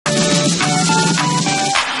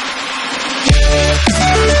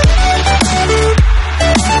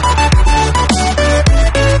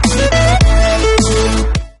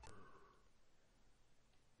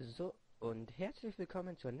Und herzlich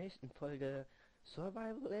willkommen zur nächsten Folge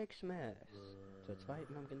Survival Xmas. Zur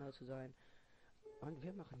zweiten, um genau zu sein. Und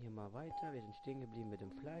wir machen hier mal weiter. Wir sind stehen geblieben mit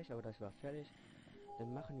dem Fleisch, aber das war fertig.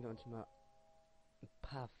 Dann machen wir uns mal ein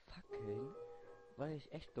paar Fackeln, weil es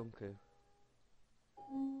echt dunkel.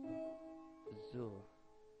 So.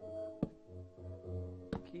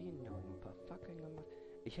 Genau, ein paar Fackeln gemacht.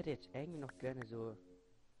 Ich hätte jetzt irgendwie noch gerne so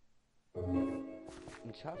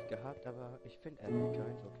ein Schaf gehabt, aber ich finde irgendwie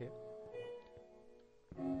keins, okay.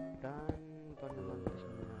 Dann wollen wir mal ein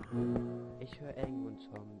bisschen mehr. Ich höre irgendwo einen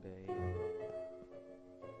Zombie.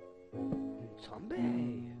 Ein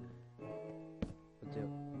Zombie! Und der...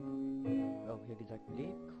 Oh, hier gesagt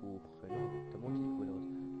Lebkuchen. Da muss ich cool aus.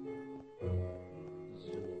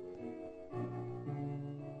 So.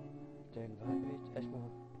 Dann warten wir jetzt erstmal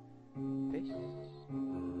bis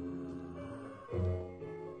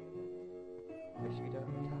es wieder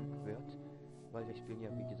Tag wird. Weil wir spielen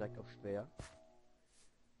ja wie gesagt auch schwer.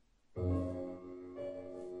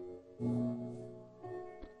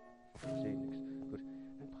 Ich sehe nichts. Gut,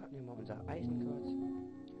 dann braten wir mal unser Eisen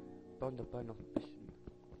kurz. Bauen dabei noch ein bisschen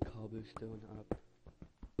Cobblestone ab.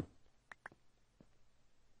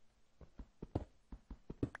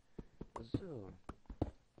 So.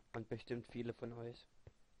 Und bestimmt viele von euch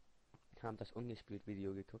haben das ungespielt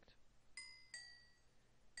Video geguckt.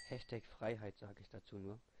 Hashtag Freiheit sage ich dazu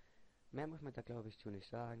nur. Mehr muss man da glaube ich zu nicht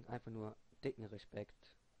sagen. Einfach nur dicken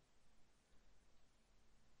Respekt.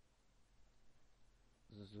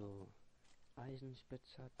 So.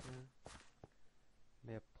 Eisenspitzhacke.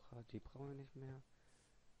 Mehr die brauchen wir nicht mehr.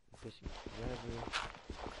 Ein bisschen Gravel.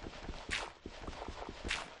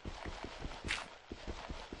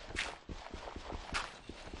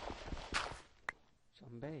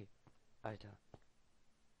 Zombie. Alter.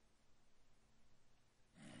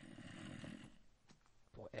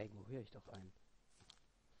 Boah, irgendwo höre ich doch einen.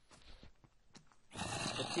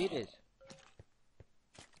 Verzieh dich.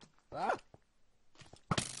 Ah!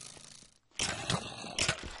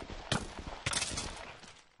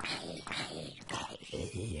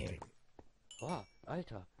 Oh,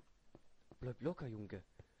 Alter. Bleib locker, Junge.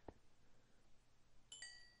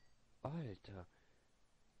 Alter.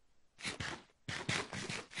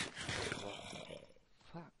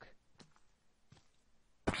 Fuck.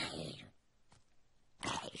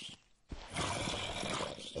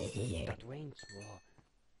 Das Wayne's War.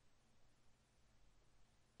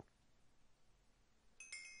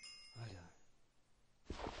 Alter.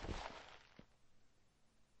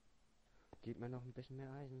 Gib mir noch ein bisschen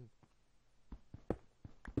mehr Eisen.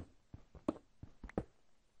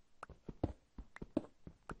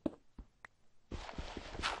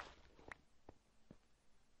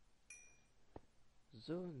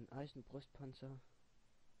 So, ein Eisenbrustpanzer.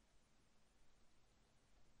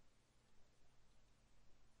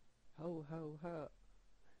 Ho, ho, ho.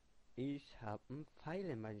 Ich hab einen Pfeil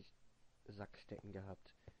in meinen Sack stecken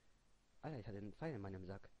gehabt. Alter, ich hatte einen Pfeil in meinem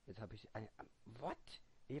Sack. Jetzt habe ich eine... What?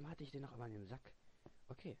 Eben hatte ich den noch in meinem Sack.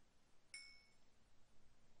 Okay.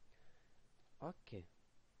 Okay.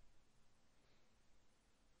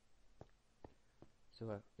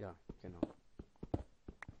 So, ja, genau.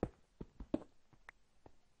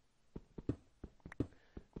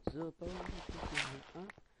 So, bauen wir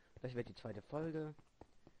ab. Das wird die zweite Folge.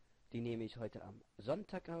 Die nehme ich heute am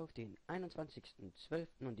Sonntag auf, den 21.12.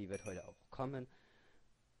 und die wird heute auch kommen.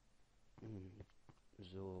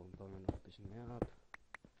 So, bauen wir noch ein bisschen mehr ab.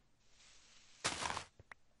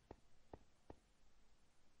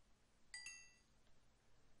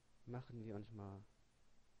 Machen wir uns mal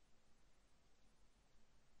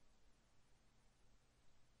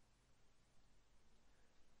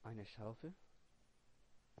eine Schaufel.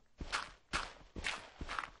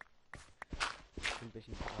 Ein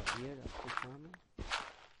bisschen Gravier dazu farmen.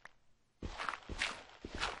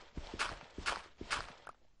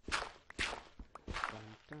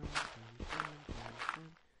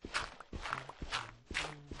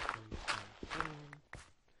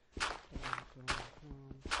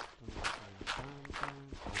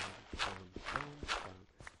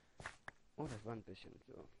 Oh, das war ein bisschen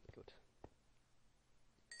so. Gut.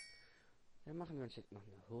 Dann machen wir uns jetzt noch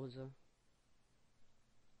eine Hose.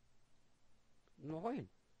 9.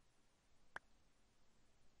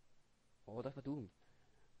 Oh, das war dumm.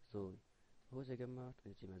 So, Hose gemacht.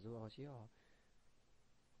 Und jetzt sieht man so aus. Ja.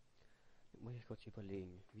 Jetzt muss ich kurz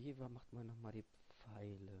überlegen. Wie macht man nochmal die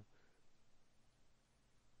Pfeile?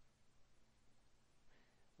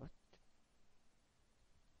 Was?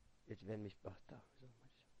 Jetzt werden mich... Ach, da.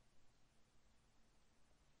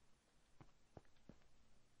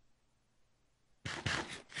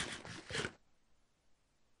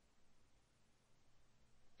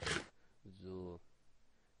 So,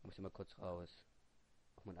 muss immer kurz raus.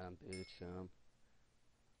 Auf meinen anderen Bildschirm.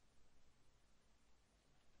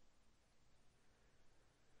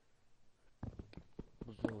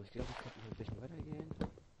 So, ich glaube, ich kann noch ein bisschen weitergehen.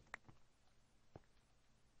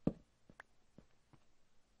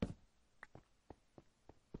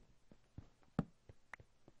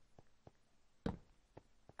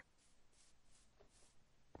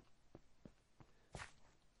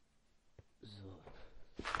 So.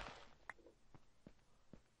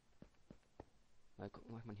 Mal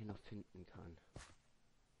gucken, was man hier noch finden kann.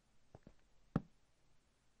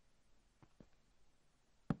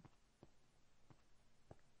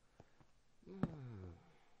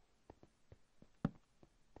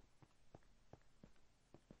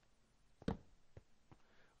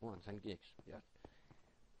 Oh, und sein Gigs. Ja.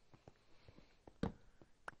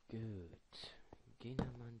 Gut. Gehen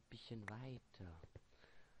wir mal ein bisschen weiter.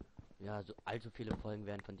 Ja, so allzu viele Folgen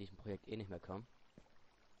werden von diesem Projekt eh nicht mehr kommen.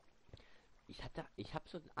 Ich habe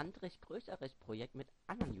so ein anderes, größeres Projekt mit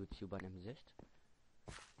anderen YouTubern im Sicht.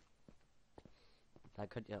 Da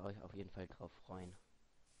könnt ihr euch auf jeden Fall drauf freuen.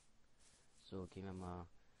 So, gehen wir mal,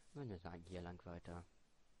 wenn wir sagen, hier lang weiter.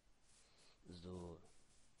 So.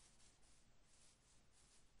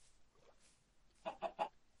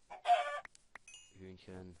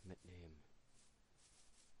 Hühnchen mitnehmen.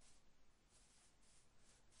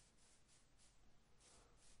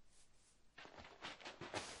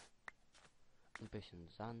 Ein bisschen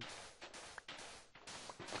Sand.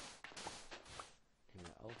 Nehmen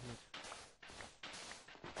wir auch mit.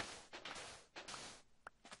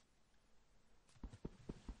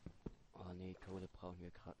 Oh nee, Kohle brauchen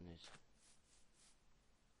wir gerade nicht.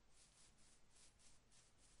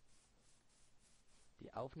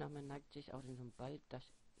 Die Aufnahme neigt sich auch schon bald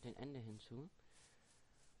den Ende hinzu.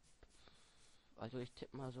 Also ich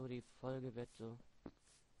tippe mal so, die Folge wird so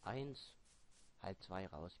 1, halb 2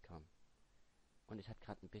 rauskommen. Und es hat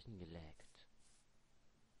gerade ein bisschen gelaggt.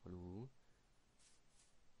 Hallo?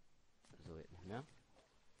 So, jetzt nicht mehr.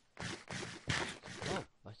 Oh,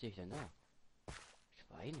 was sehe ich denn da?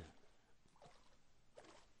 Schweine.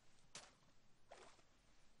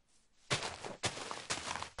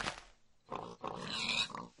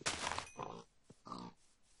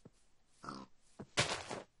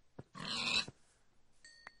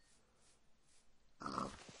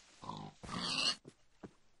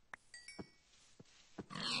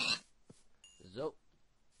 So.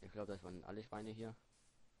 Ich glaube, das waren alle Schweine hier.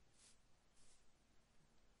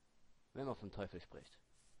 Wenn man vom Teufel spricht.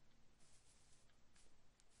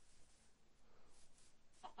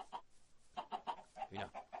 Hühner.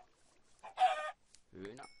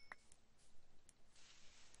 Hühner.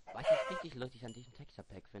 Was ich richtig lustig an diesem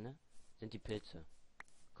Texture-Pack finde, sind die Pilze.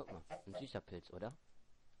 Guck mal, ein süßer Pilz, oder?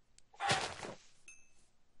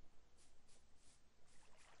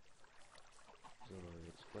 So,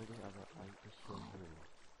 jetzt wollte ich aber eigentlich hier hoch.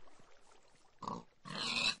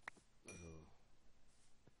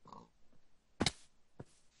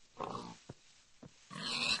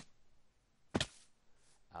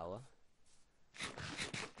 Aua.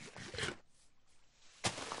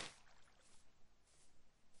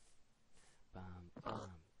 Bam,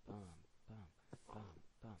 bam, bam, bam, bam,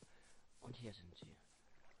 bam. Und hier sind sie.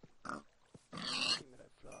 Gib mir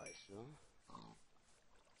das Fleisch, so.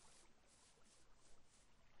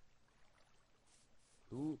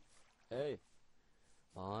 Hey.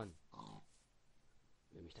 Mann.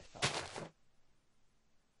 Will mich das verarschen?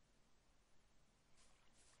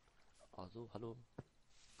 Also, hallo.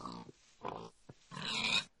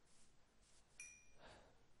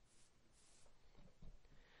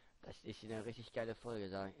 Das ist eine richtig geile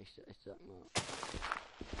Folge, ich sag mal.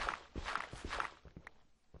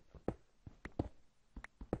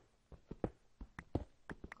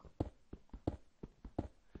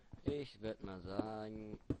 Ich würde mal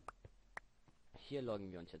sagen, hier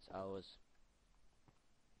loggen wir uns jetzt aus.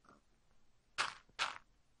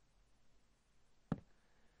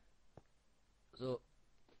 So,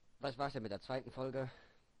 was war's denn mit der zweiten Folge?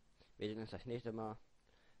 Wir sehen uns das nächste Mal.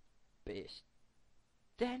 Bis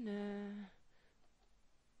denne.